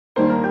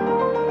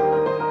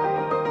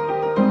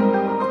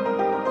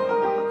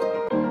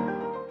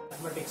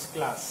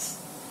class.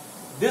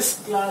 This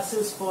class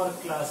is for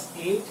class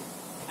 8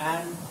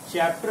 and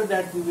chapter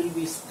that we will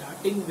be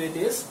starting with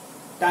is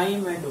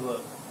time and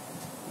work.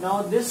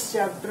 Now this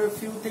chapter,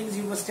 few things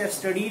you must have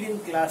studied in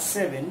class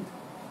 7,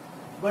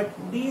 but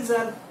these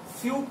are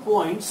few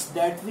points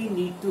that we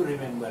need to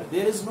remember.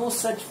 There is no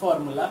such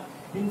formula.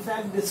 In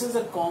fact, this is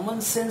a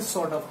common sense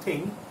sort of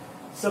thing.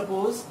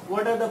 Suppose,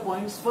 what are the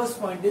points?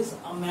 First point is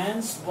a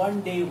man's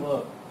 1 day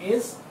work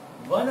is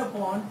 1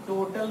 upon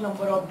total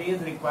number of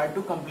days required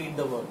to complete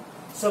the work.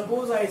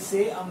 Suppose I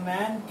say a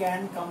man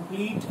can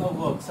complete a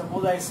work.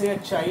 Suppose I say a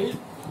child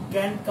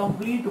can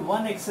complete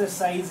one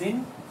exercise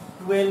in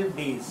 12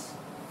 days.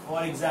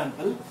 For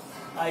example,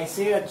 I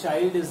say a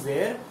child is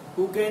there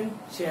who can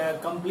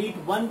complete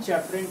one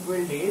chapter in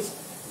 12 days.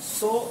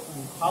 So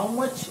how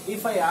much,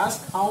 if I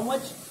ask how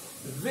much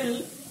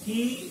will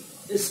he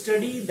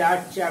study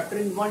that chapter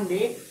in 1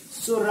 day,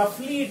 so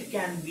roughly it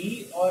can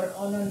be, or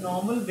on a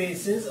normal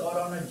basis or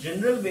on a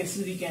general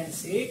basis we can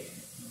say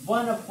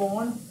 1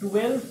 upon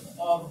 12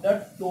 of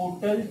the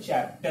total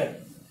chapter.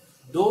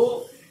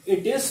 Though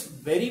it is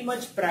very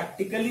much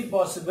practically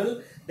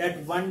possible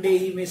that 1 day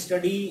he may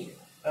study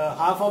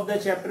half of the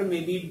chapter,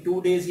 maybe in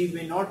 2 days he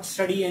may not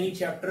study any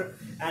chapter,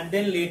 and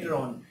then later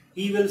on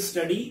he will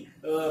study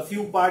a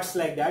few parts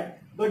like that.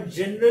 But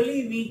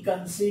generally we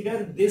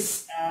consider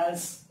this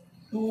as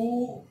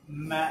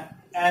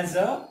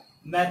a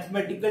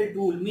mathematical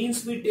tool,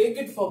 means we take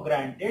it for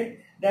granted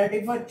that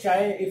if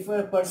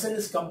a person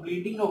is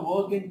completing a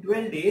work in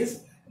 12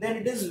 days, then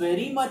it is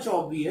very much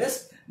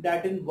obvious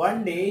that in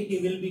 1 day he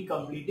will be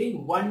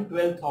completing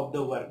 1/12 of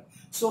the work.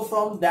 So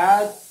from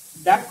that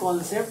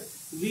concept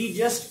we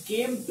just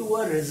came to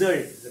a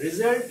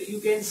result you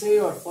can say,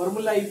 or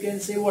formula you can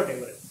say,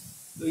 whatever.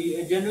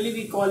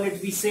 Generally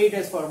we say it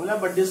as formula,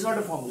 but this is not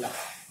a formula.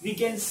 We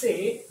can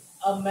say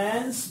a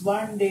man's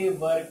 1 day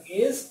work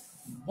is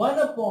 1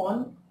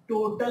 upon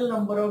total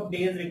number of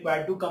days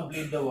required to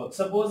complete the work.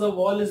 Suppose a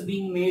wall is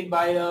being made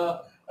by a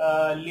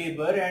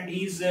labor and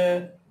he's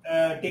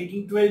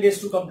taking 12 days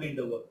to complete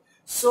the work.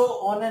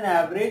 So on an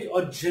average,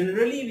 or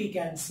generally we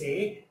can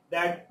say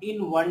that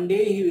in 1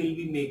 day he will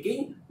be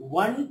making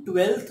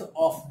 1/12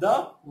 of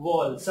the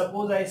wall.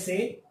 Suppose I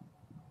say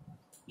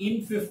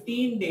in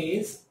 15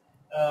 days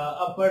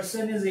a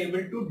person is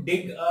able to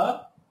dig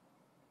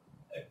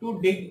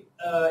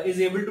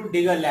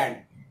a land.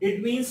 It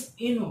means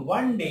in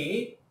 1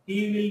 day he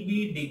will be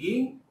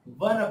digging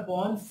 1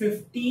 upon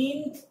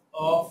 15th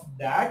of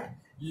that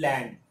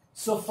land.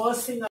 So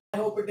first thing, I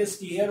hope it is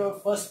clear, or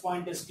first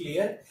point is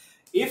clear.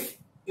 If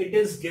it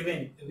is given,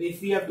 if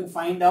we have to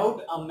find out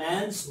a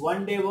man's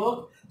 1 day work,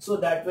 so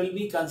that will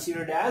be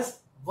considered as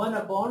 1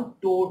 upon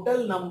total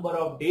number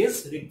of days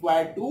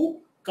required to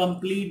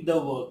complete the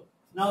work.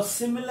 Now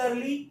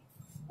similarly,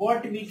 what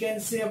we can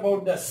say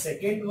about the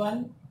second one?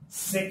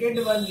 Second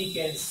one we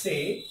can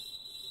say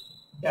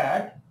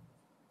that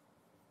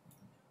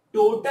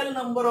total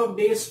number of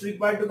days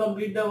required to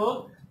complete the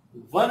work,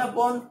 1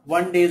 upon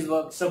 1 day's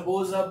work.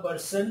 Suppose a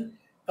person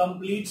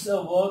completes a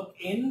work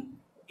in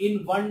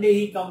 1 day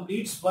he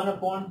completes 1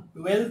 upon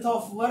 12th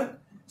of work.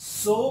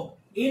 So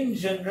in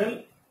general,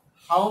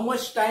 how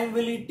much time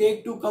will it take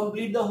to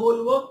complete the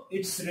whole work?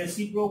 It's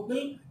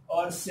reciprocal,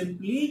 or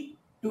simply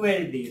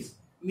 12 days.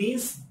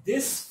 Means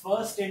this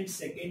first and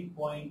second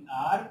point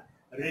are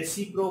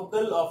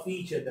reciprocal of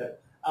each other.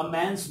 A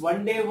man's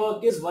 1 day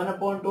work is 1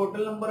 upon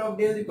total number of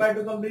days required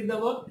to complete the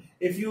work.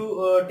 If you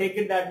take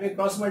it that way,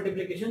 cross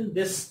multiplication,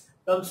 this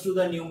comes to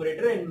the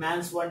numerator and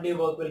man's 1 day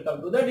work will come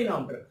to the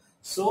denominator.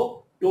 So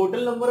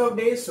total number of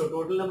days,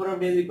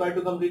 required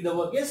to complete the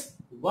work is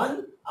 1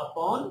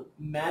 upon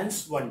man's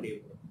 1 day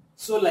work.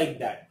 So like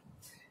that.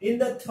 In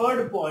the third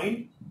point,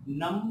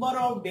 number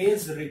of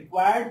days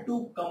required to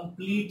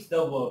complete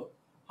the work.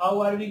 How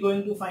are we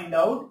going to find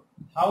out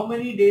how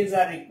many days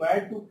are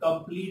required to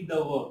complete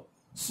the work?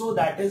 So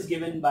that is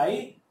given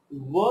by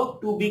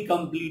work to be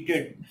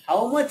completed.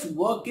 How much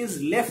work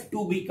is left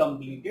to be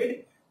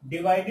completed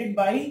divided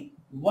by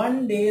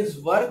 1 day's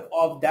work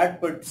of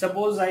that. But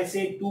suppose I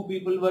say 2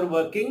 people were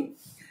working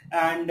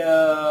and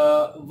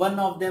one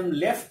of them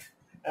left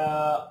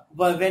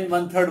when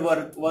 1/3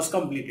 work was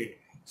completed.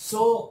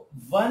 So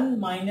 1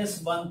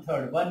 minus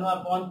 1/3, 1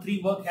 upon 3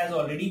 work has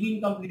already been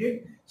completed.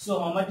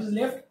 So how much is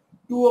left?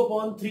 2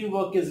 upon 3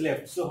 work is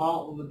left. So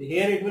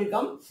here it will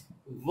come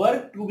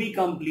work to be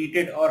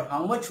completed, or how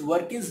much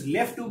work is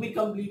left to be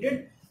completed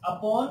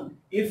upon,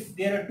 if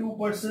there are 2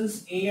 persons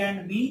A and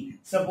B,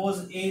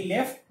 suppose A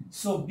left,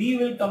 so B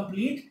will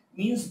complete,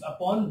 means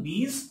upon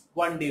B's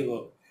 1 day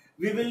work.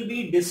 We will be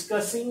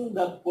discussing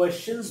the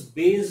questions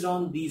based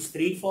on these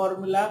 3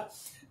 formula.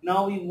 Now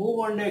we move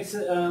on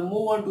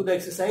to the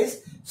exercise.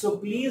 So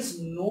please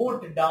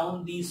note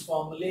down these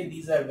formulae.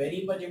 These are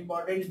very much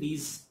important.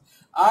 These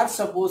are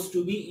supposed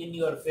to be in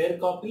your fair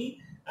copy.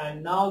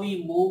 And now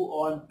we move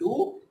on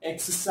to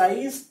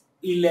exercise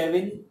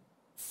 11.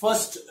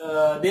 First,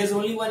 there's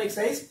only one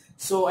exercise,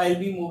 so I'll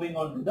be moving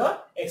on to the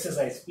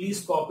exercise. Please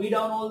copy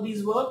down all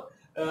these work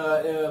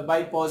by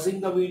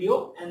pausing the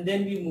video, and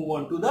then we move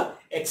on to the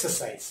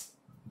exercise.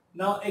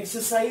 Now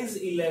exercise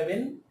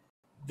 11,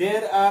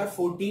 there are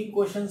 14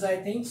 questions I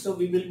think, so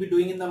we will be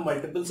doing in the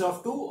multiples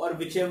of 2 or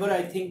whichever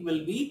I think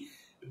will be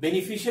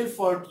beneficial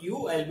for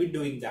you, I'll be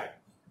doing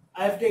that.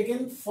 I have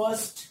taken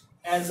first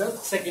as a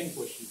second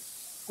question.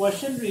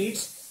 Question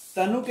reads,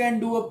 Tanu can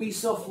do a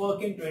piece of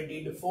work in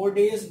 24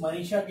 days,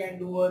 Manisha can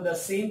do the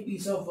same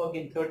piece of work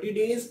in 30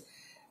 days.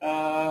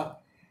 How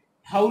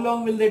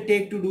long will they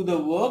take to do the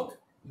work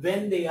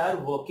when they are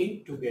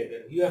working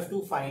together? You have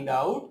to find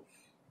out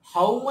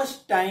how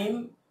much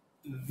time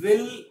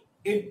will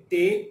it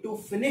take to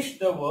finish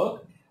the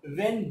work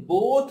when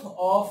both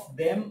of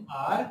them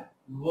are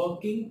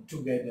working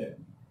together.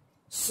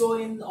 So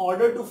in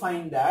order to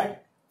find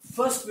that,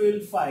 first we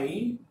will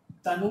find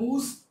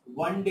Tanu's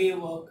 1 day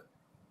work.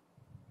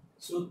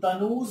 So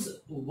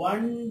Tanu's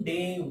 1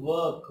 day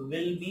work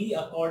will be,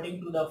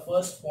 according to the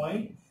first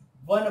point,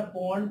 1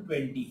 upon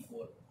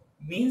 24.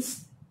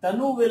 Means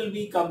Tanu will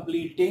be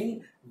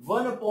completing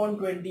 1 upon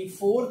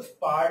 24th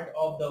part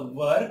of the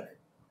work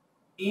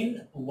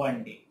in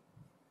 1 day.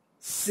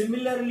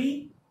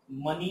 Similarly,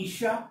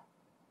 Manisha's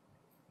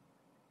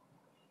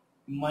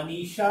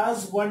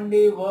 1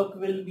 day work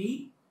will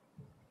be,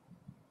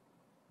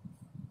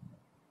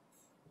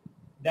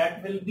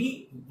 that will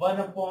be 1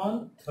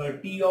 upon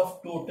 30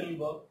 of total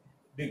work,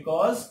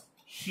 because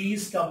she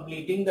is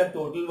completing the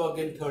total work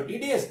in 30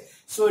 days.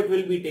 So it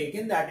will be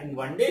taken that in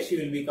 1 day she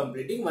will be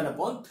completing 1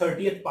 upon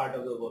 30th part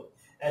of the work.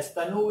 As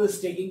Tanu is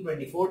taking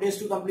 24 days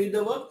to complete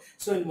the work,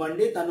 so in 1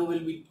 day Tanu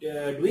will be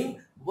doing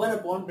 1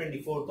 upon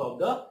 24th of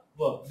the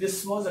work.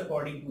 This was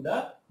according to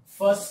the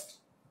first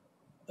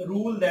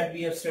rule that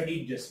we have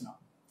studied just now.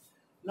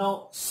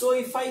 Now, so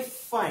if I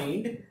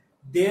find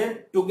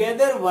their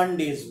together 1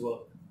 day's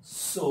work,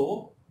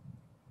 so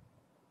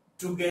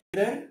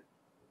together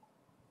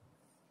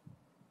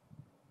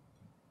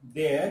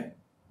their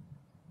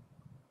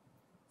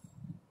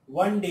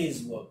 1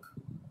 day's work.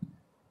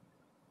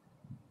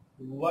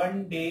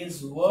 1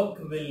 day's work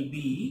will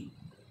be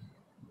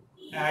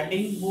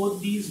adding both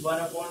these 1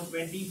 upon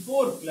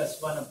 24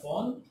 plus 1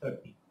 upon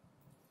 30.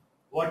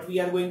 What we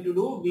are going to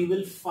do, we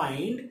will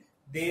find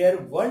their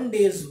 1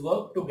 day's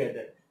work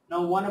together.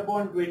 Now 1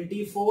 upon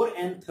 24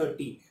 and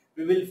 30.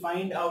 We will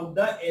find out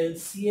the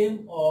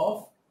LCM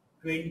of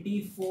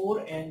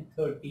 24 and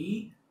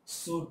 30.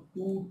 So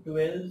 2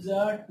 12s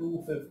are,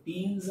 2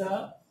 15s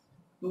are,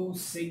 2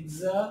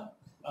 6s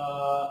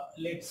are,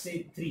 let's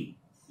say 3.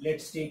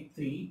 Let's take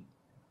 3.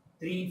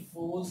 3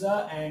 4s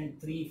are and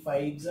 3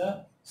 5s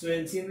are. So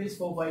LCM is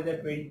 4 5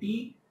 are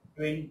 20,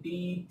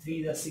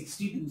 23 are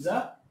 60, 2s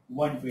are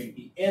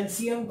 120.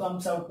 LCM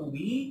comes out to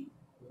be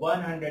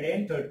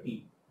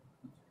 130.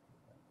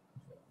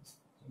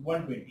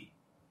 120.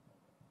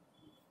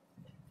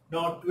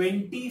 Now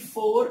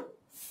 24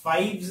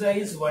 5s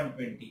is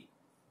 120.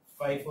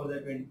 5 for the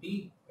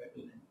 20.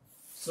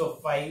 So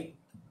 5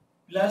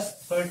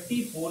 plus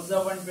 30 4s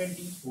are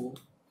 124.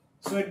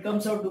 So it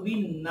comes out to be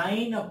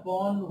 9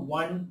 upon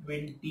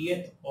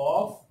 1/20th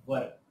of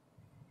work.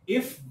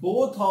 If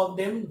both of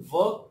them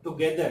work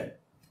together,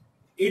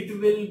 it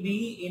will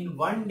be in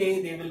 1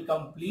 day they will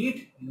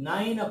complete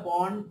 9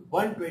 upon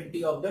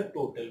 120 of the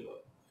total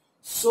work.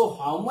 So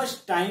how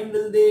much time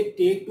will they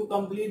take to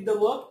complete the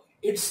work?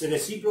 It's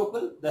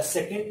reciprocal, the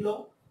second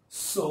law.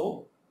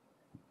 So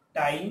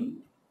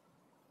time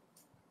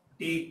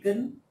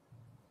taken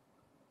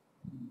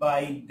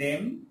by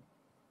them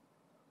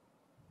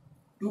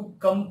to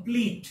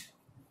complete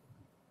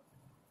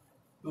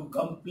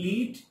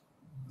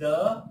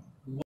the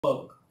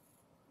work.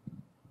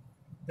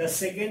 The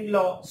second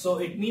law, so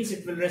it means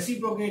it will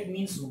reciprocate,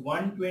 means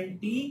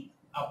 120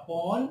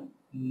 upon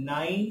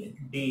 9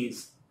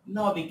 days.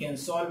 Now we can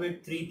solve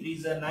it. 3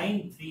 3s are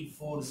 9, 3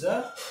 4s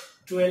are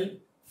 12,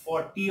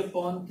 40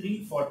 upon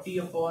 3, 40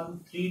 upon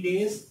 3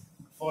 days.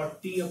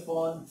 40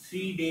 upon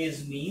 3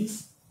 days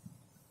means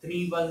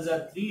 3 1s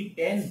are 3,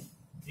 10,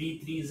 3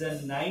 3s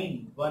are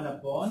 9, 1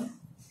 upon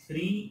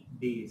 3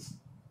 days.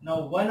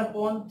 Now 1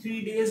 upon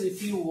 3 days,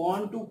 if you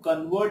want to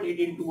convert it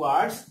into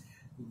hours,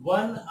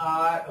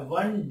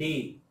 1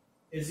 day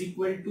is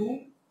equal to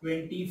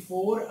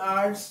 24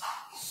 hours.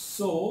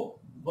 So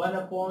 1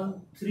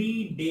 upon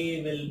 3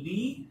 day will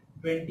be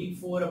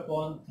 24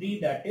 upon 3,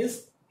 that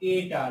is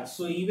 8 hours.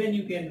 So even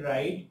you can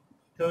write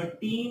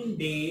 13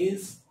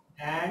 days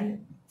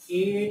and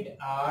 8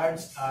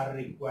 hours are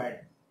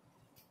required.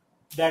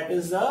 That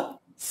is the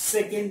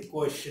second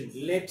question.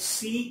 Let's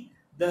see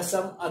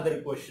some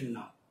other question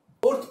now.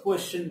 Fourth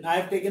question, I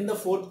have taken the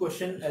fourth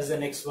question as the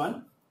next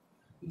one.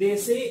 They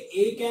say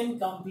A can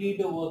complete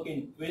the work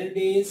in 12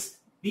 days,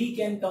 B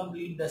can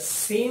complete the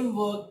same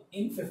work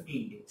in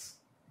 15 days.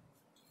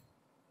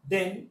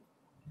 Then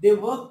they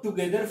work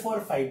together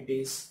for 5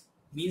 days,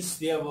 means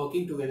they are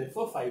working together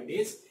for 5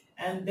 days,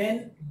 and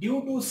then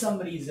due to some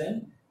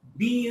reason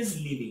B is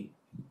leaving.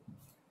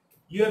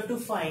 You have to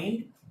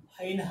find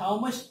in how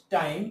much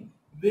time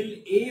will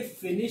A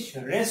finish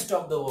rest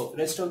of the work.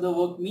 Rest of the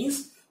work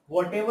means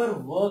whatever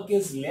work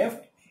is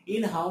left,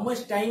 in how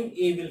much time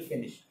A will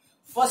finish.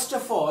 First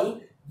of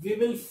all, we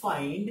will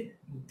find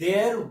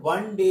their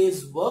 1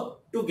 day's work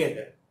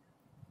together.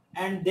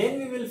 And then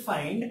we will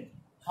find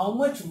how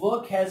much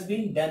work has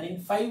been done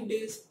in 5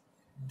 days.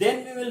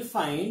 Then we will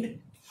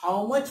find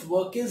how much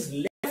work is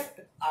left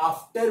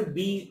after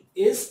B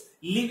is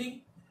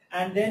leaving.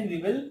 And then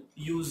we will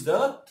use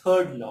the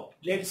third law.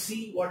 Let's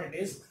see what it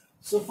is.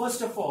 So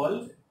first of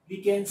all,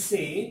 we can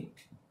say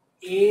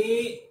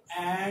A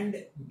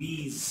and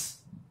B's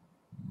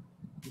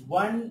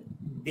 1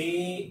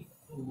 day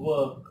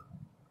work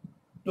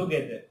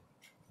together.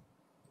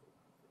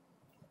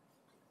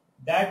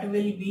 That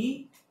will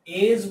be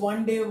A's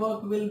 1 day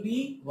work will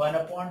be 1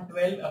 upon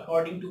 12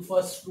 according to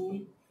first rule,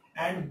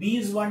 and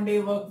B's 1 day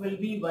work will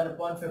be 1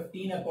 upon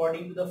 15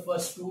 according to the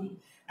first rule.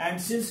 And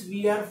since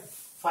we are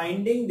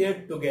finding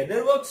their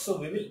together work, so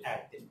we will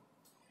add them.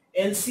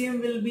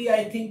 LCM will be,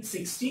 I think,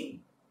 60.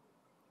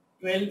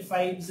 12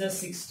 5s are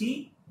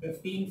 60,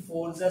 15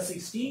 4s are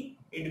 60.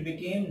 It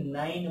became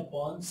 9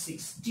 upon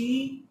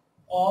 60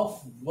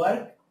 of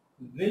work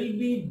will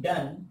be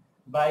done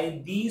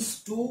by these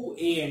two,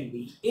 A and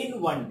B,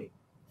 in 1 day.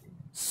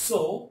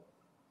 So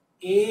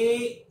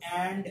A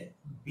and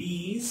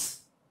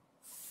B's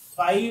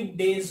 5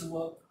 days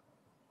work.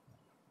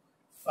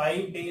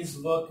 5 days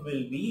work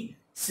will be,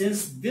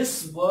 since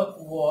this work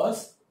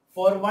was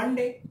for 1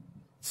 day,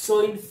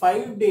 so in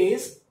 5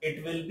 days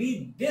it will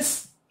be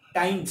this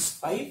times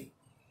 5.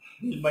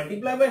 We'll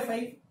multiply by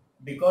 5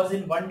 because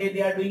in 1 day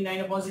they are doing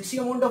 9 upon 60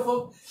 amount of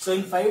work. So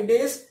in 5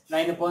 days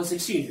 9 upon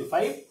 60 into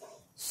 5.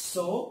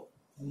 So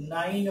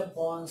 9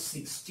 upon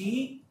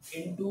 60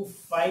 into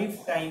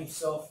 5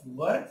 times of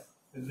work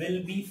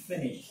will be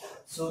finished.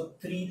 So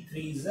 3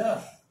 3s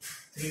are,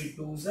 3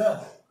 2s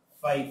are,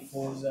 5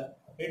 4s are.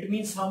 It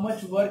means how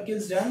much work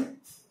is done?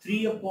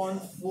 3 upon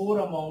 4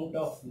 amount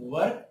of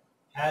work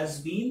has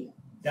been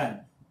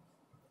done.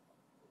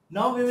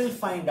 Now we will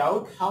find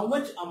out how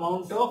much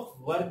amount of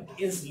work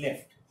is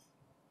left.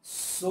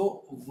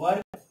 So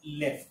work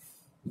left.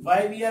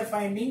 Why we are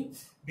finding?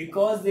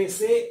 Because they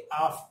say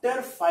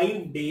after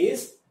 5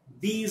 days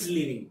B is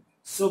leaving.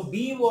 So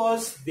B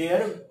was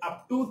there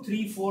up to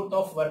 3/4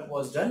 of work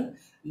was done.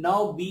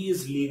 Now B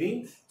is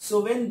leaving.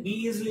 So when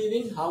B is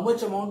leaving, how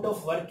much amount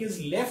of work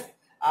is left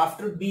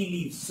after B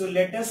leaves? So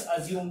let us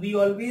assume, we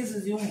always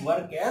assume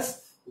work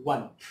as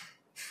 1.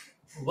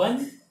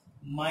 1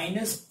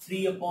 minus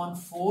 3 upon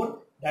 4,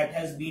 that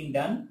has been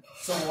done.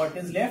 So what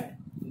is left?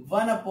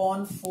 1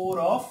 upon 4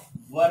 of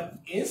work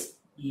is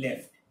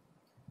left.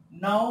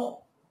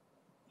 Now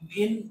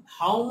in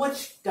how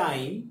much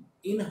time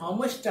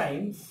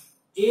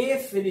A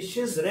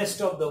finishes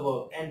rest of the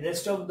work, and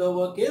rest of the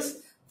work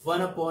is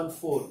 1 upon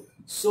 4.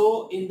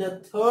 So in the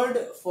third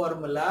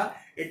formula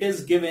it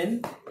is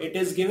given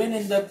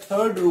in the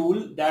third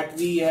rule that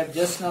we have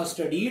just now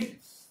studied,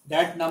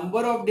 that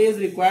number of days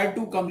required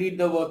to complete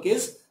the work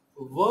is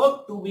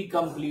work to be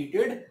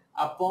completed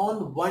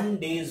upon 1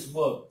 day's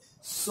work.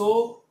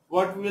 So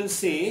what we will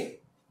say,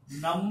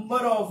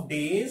 number of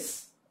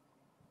days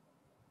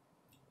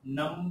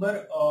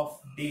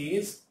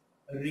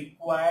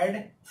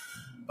required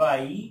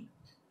by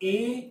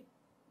A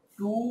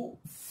to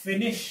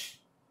finish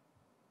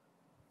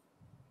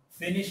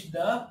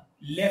the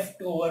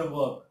leftover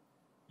work,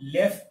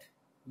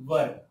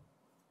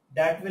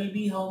 that will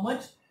be how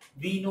much?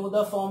 We know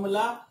the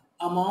formula,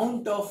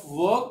 amount of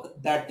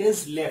work that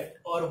is left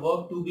or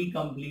work to be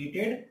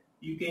completed.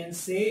 You can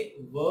say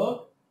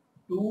work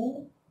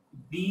to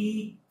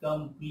be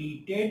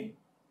completed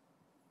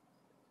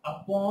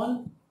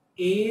upon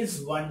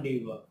A's 1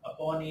 day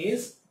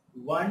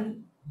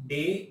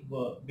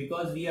work,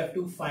 because we have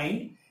to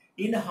find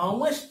in how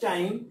much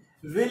time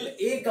will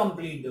A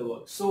complete the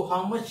work. So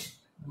how much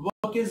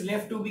work is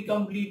left to be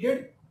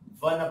completed?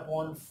 1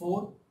 upon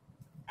 4.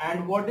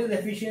 And what is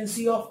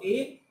efficiency of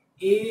A?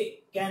 A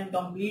can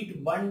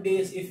complete 1 day.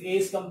 If A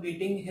is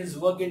completing his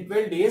work in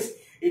 12 days,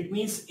 it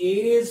means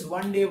A's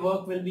 1 day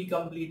work will be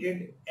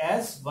completed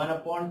as 1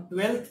 upon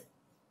 12th.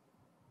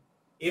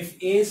 If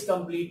A is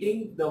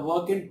completing the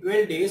work in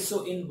 12 days,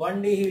 so in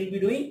 1 day he will be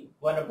doing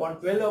 1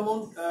 upon 12th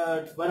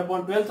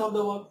of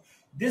the work.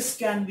 This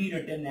can be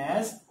written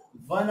as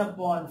 1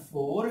 upon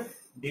 4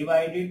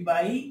 divided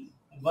by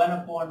 1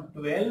 upon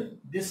 12.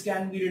 This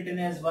can be written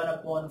as 1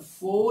 upon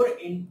 4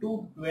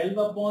 into 12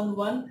 upon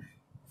 1.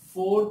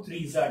 4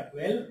 3s are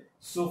 12.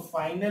 So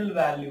final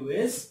value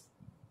is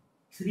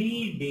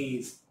 3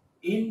 days.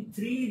 In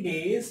 3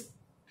 days,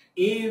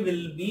 A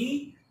will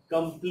be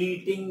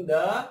completing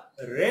the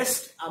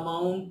rest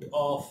amount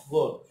of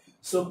work.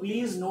 So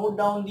please note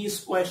down these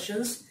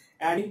questions,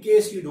 and in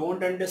case you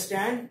don't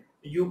understand,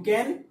 you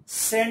can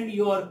send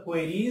your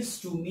queries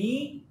to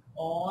me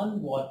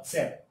on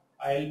WhatsApp.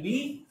 I'll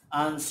be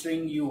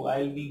answering you.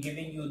 I'll be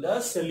giving you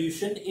the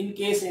solution in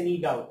case any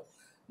doubt.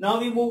 Now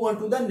we move on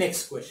to the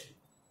next question.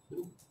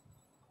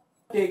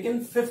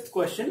 Taken fifth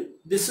question.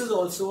 This is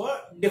also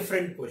a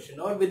different question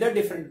or with a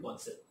different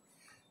concept.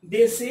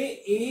 They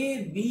say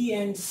A, B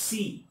and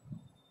C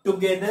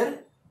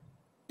together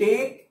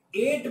take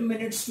 8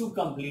 minutes to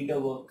complete a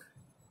work.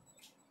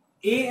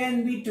 A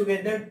and B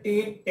together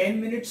take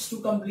 10 minutes to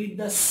complete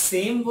the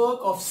same work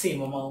of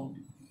same amount.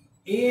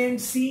 A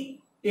and C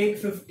take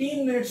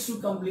 15 minutes to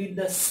complete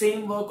the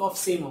same work of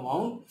same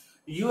amount.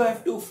 You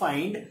have to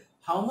find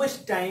how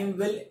much time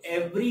will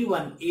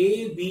everyone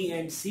A, B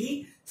and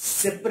C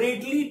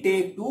separately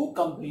take to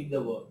complete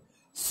the work.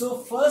 So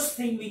first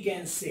thing we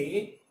can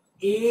say,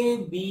 A,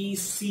 B,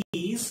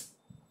 C's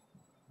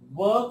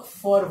work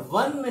for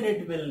 1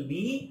 minute will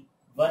be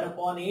 1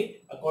 upon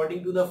 8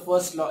 according to the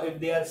first law. If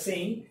they are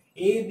saying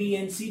A, B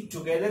and C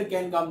together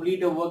can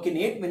complete a work in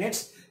 8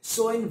 minutes,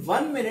 so in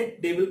 1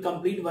 minute they will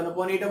complete 1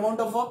 upon 8 amount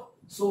of work.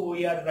 So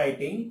we are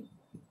writing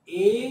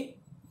A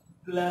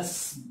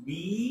plus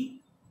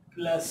B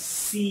plus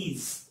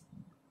C's,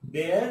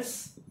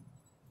 there's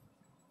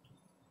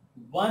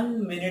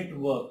 1 minute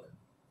work.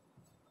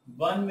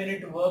 1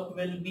 minute work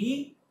will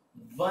be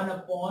 1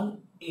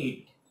 upon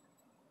 8.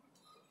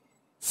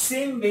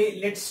 Same way,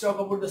 let's talk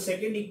about the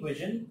second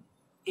equation.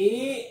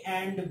 A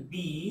and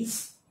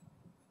B's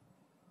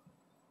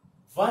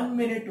 1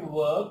 minute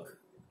work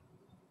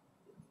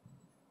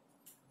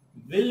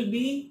will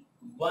be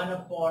 1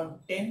 upon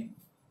 10.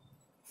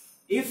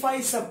 If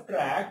I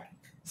subtract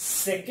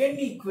second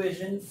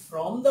equation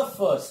from the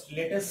first,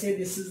 let us say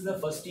this is the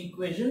first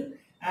equation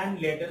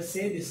and let us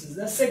say this is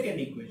the second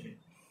equation.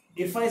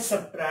 If I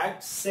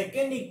subtract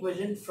second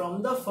equation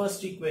from the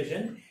first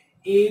equation,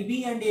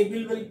 AB and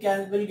AB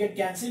will get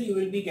cancelled. You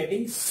will be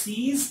getting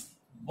C's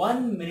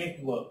 1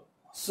 minute work.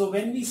 So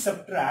when we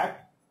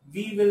subtract,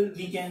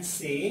 we can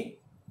say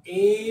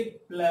A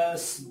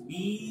plus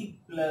B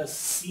plus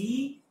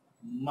C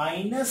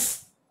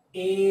minus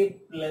A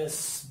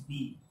plus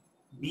B.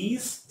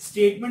 B's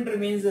statement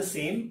remains the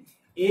same.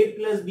 A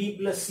plus B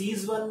plus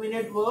C's 1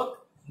 minute work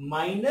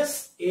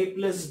minus A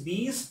plus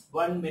B's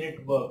 1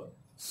 minute work.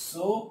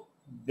 So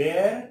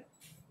their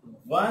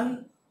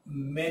 1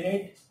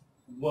 minute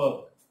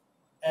work,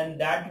 and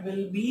that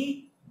will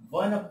be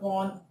 1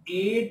 upon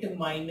 8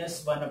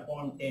 minus 1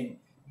 upon 10.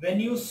 When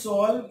you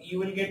solve, you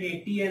will get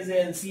 80 as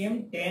a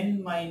LCM.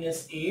 10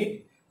 minus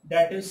 8,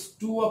 that is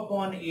 2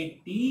 upon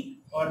 80,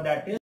 or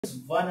that is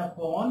 1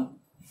 upon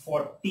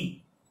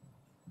 40.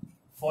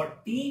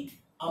 40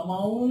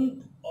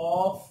 amount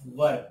of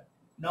work.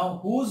 Now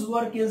whose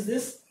work is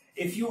this?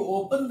 If you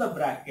open the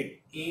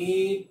bracket,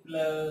 A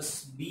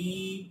plus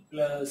B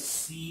plus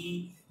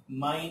C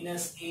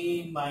minus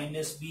A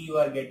minus B, you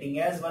are getting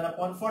as 1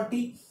 upon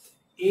 40.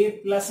 A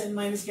plus and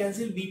minus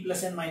cancel, B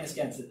plus and minus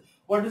cancel.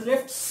 What is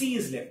left? C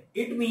is left.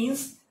 It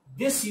means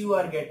this you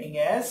are getting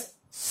as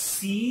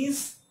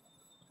C's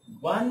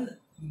 1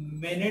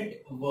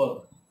 minute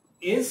work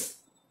is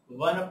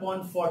 1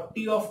 upon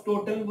 40 of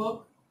total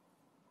work.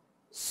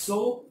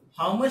 So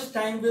how much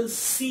time will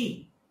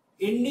C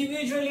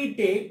individually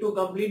take to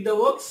complete the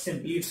work?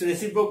 Simply it's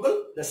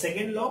reciprocal, the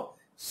second law.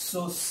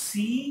 So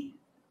C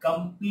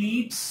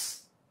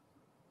completes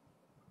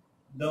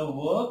the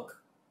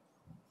work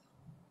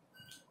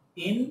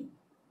in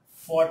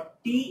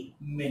 40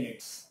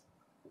 minutes.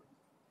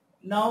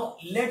 Now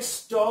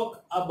let's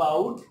talk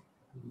about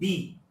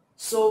B.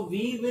 So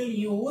we will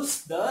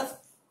use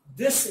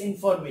this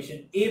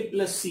information, A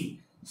plus C.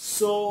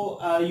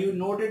 So you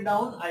note it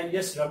down, I'll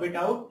just rub it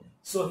out.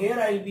 So here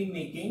I'll be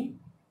making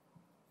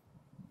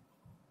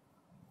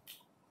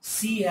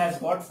C has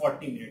got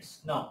 40 minutes.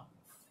 Now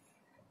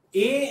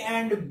A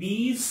and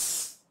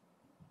B's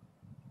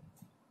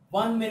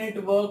 1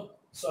 minute work,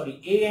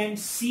 A and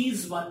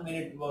C's 1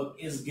 minute work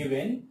is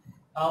given.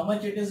 How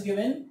much it is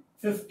given?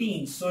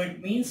 15. So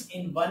it means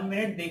in 1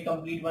 minute they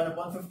complete 1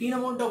 upon 15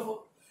 amount of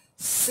work.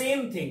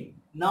 Same thing.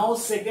 Now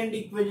second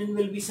equation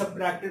will be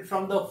subtracted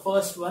from the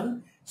first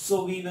one.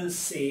 So we will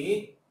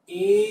say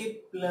A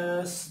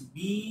plus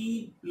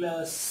B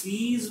plus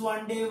C's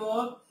 1 day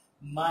work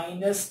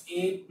minus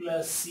A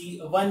plus C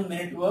 1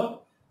 minute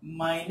work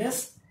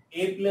minus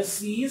A plus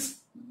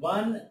C's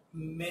 1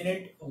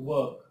 minute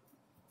work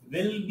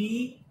will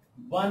be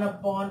 1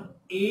 upon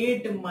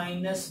 8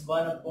 minus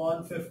 1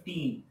 upon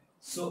 15.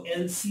 So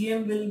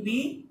LCM will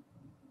be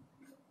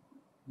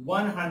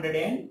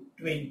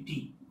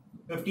 120.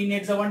 15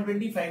 8s are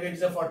 120, 5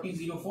 8s are 40,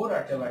 0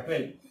 4,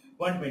 12,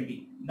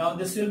 120. Now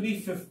this will be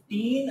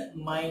 15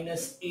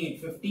 minus 8.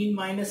 15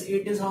 minus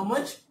 8 is how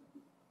much?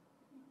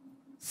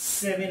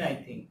 7, I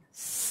think.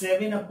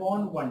 7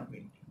 upon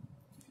 120.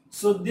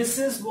 So this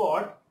is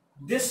what,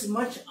 this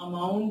much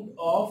amount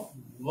of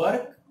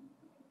work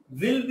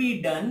will be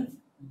done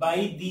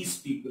by these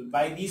people.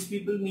 By these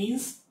people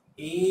means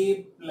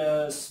A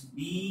plus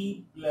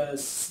B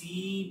plus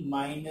C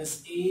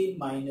minus A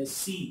minus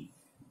C.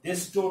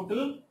 This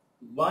total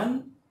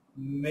 1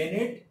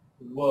 minute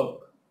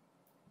work.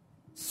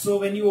 So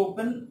when you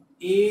open,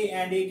 A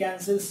and A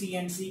cancel, C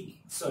and C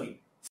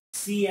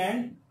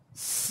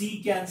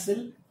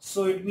cancel.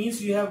 So it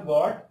means you have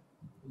got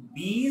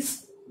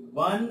B's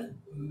 1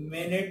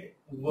 minute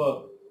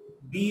work.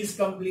 B is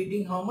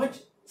completing how much?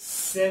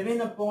 7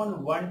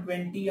 upon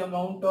 120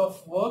 amount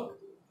of work.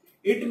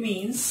 It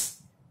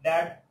means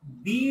that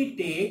B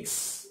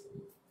takes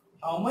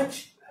how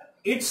much?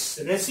 It's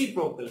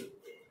reciprocal.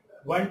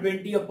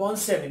 120 upon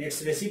 7.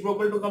 It's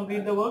reciprocal to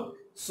complete the work.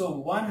 So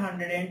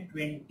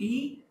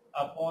 120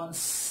 upon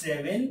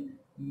 7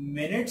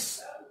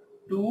 minutes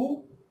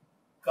to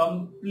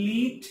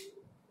complete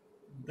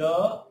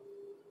the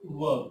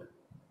work.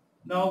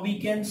 Now we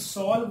can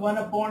solve 1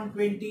 upon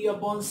 20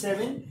 upon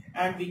 7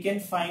 and we can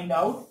find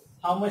out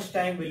how much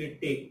time will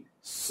it take.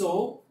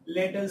 So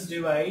let us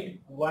divide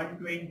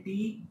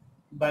 120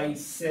 by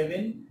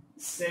 7.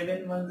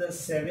 7 ones are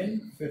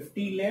 7,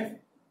 50 left.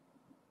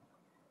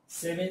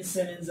 7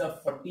 sevens are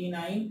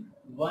 49,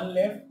 1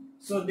 left.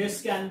 So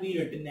this can be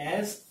written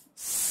as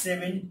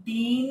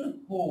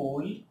 17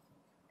 whole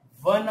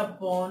 1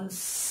 upon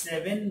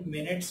 7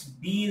 minutes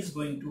B is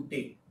going to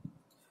take.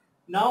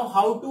 Now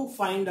how to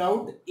find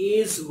out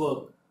A's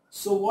work?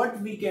 So what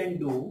we can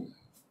do,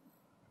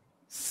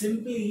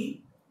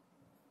 simply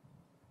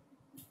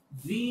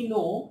we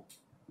know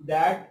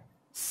that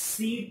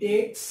C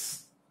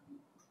takes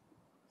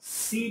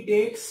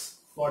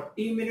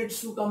 40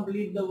 minutes to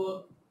complete the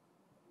work.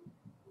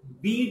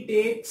 B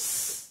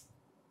takes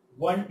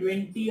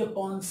 120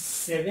 upon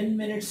 7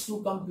 minutes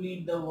to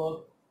complete the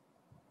work,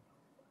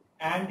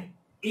 and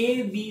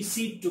A, B,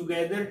 C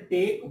together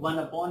take 1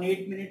 upon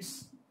 8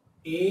 minutes.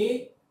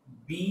 A,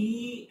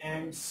 B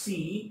and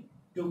C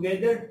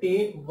together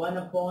take 1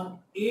 upon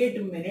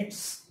 8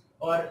 minutes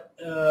or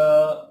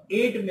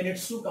 8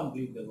 minutes to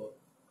complete the work.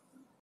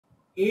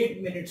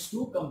 8 minutes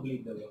to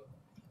complete the work.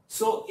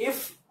 So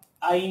if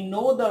I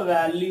know the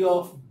value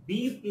of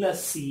B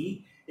plus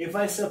C, if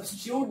I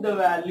substitute the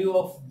value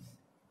of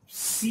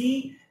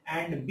C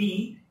and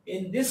B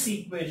in this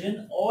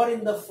equation or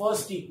in the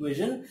first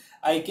equation,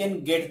 I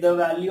can get the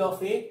value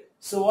of A.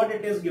 So what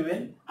it is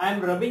given, I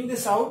am rubbing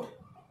this out,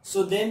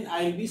 so then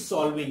I will be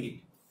solving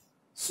it.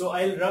 So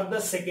I will rub the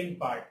second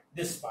part,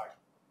 this part.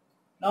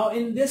 Now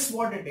in this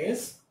what it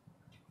is,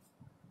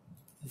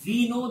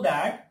 we know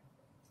that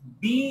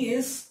B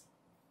is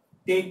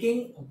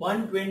taking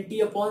 120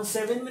 upon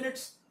 7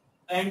 minutes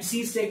and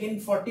C is taking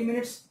 40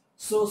 minutes.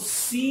 So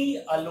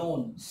C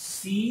alone,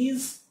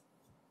 C's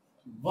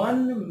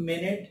 1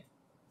 minute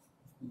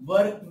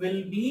work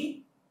will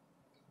be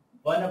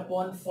 1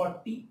 upon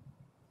 40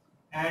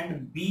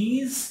 and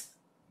B's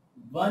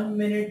 1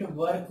 minute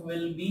work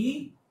will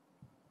be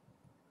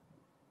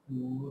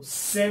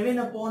 7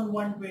 upon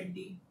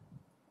 120.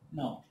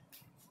 Now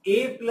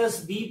A plus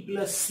B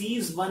plus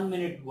C's 1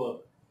 minute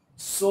work.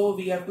 So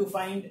we have to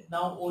find,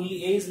 now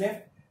only A is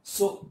left.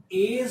 So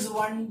A's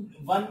 1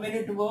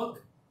 minute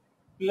work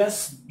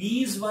plus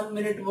B's 1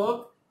 minute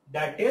work,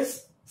 that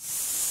is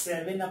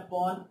 7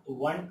 upon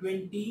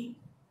 120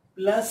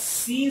 plus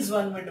C's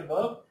 1 minute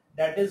work,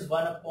 that is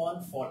 1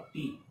 upon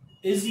 40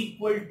 is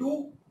equal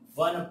to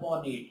 1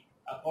 upon 8.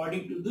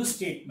 According to this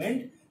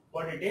statement,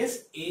 what it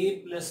is, A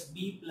plus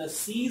B plus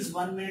C's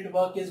 1 minute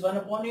work is 1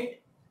 upon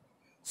 8.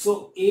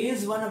 So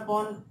A's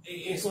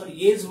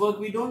work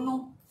we don't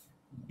know.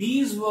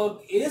 B's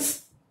work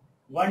is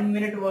 1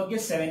 minute work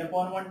is 7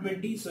 upon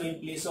 120. So in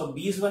place of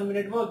B's 1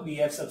 minute work, we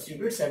have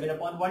substituted 7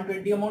 upon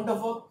 120 amount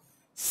of work.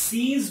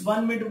 C's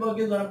 1 minute work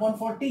is 1 upon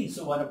 40.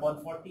 So 1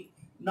 upon 40.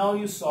 Now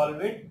you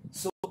solve it.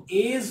 So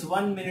A's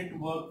 1 minute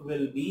work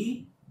will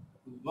be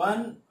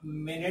 1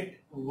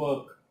 minute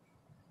work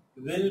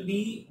will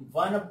be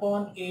 1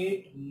 upon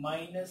 8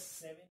 minus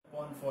 7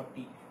 upon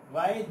 40.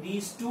 Why?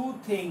 These two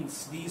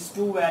things, these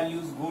two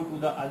values go to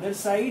the other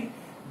side.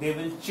 They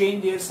will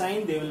change their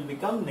sign, they will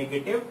become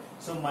negative.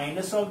 So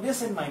minus of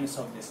this and minus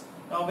of this.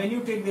 Now when you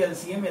take the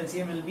LCM,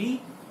 LCM will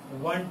be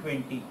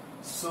 120.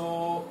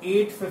 So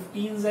 8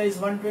 15s is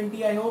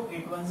 120, I hope.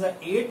 8 1s are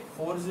 8,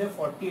 4 is left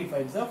 40, 8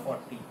 5s are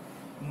 40.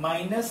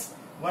 Minus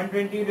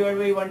 120 divided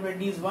by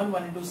 120 is 1,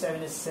 1 into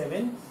 7 is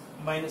 7.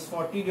 Minus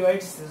 40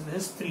 divides this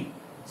is 3.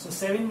 So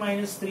 7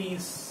 minus 3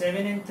 is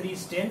 7 and 3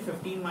 is 10.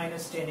 15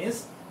 minus 10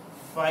 is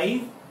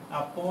 5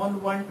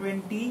 upon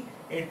 120.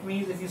 It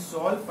means if you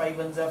solve, 5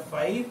 ones are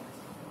 5,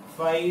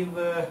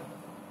 5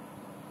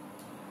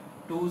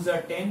 2s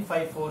are 10,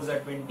 5 4s are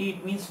 20.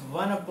 It means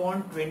 1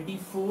 upon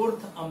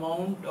 24th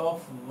amount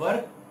of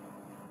work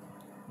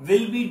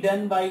will be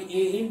done by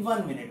A in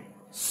 1 minute.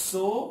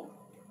 So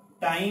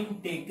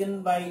time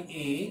taken by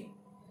A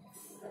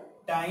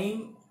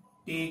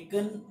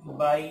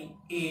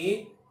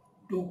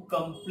to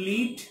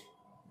complete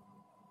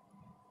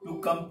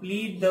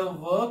the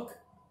work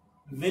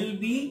will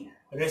be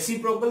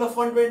reciprocal of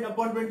 1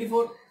 upon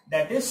 24,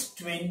 that is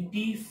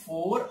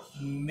 24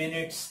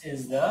 minutes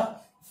is the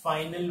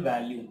final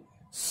value.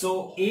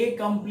 So A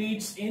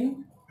completes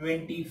in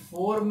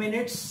 24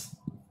 minutes,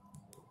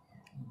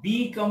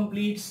 B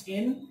completes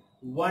in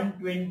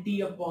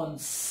 120 upon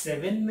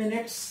 7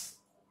 minutes,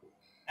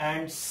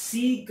 and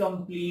C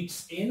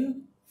completes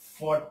in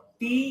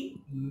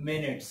 40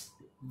 minutes.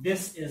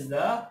 This is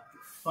the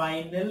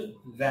final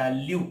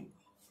value.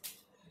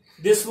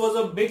 This was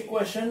a big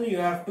question. You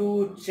have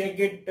to check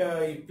it.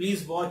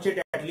 Please watch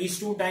it at least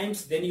 2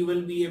 times. Then you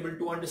will be able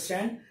to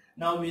understand.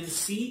 Now we'll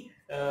see.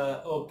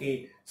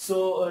 Okay.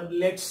 So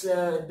let's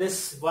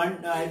this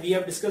one we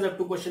have discussed up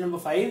to question number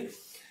 5.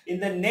 In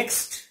the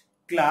next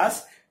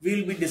class,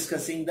 we will be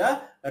discussing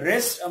the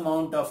rest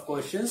amount of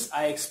questions.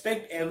 I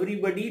expect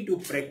everybody to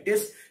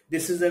practice.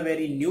 This is a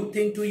very new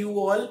thing to you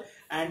all,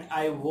 and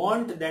I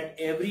want that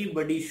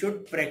everybody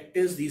should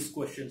practice these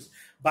questions.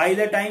 By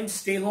the time,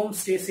 stay home,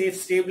 stay safe,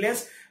 stay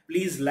blessed.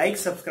 Please like,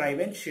 subscribe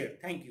and share.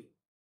 Thank you.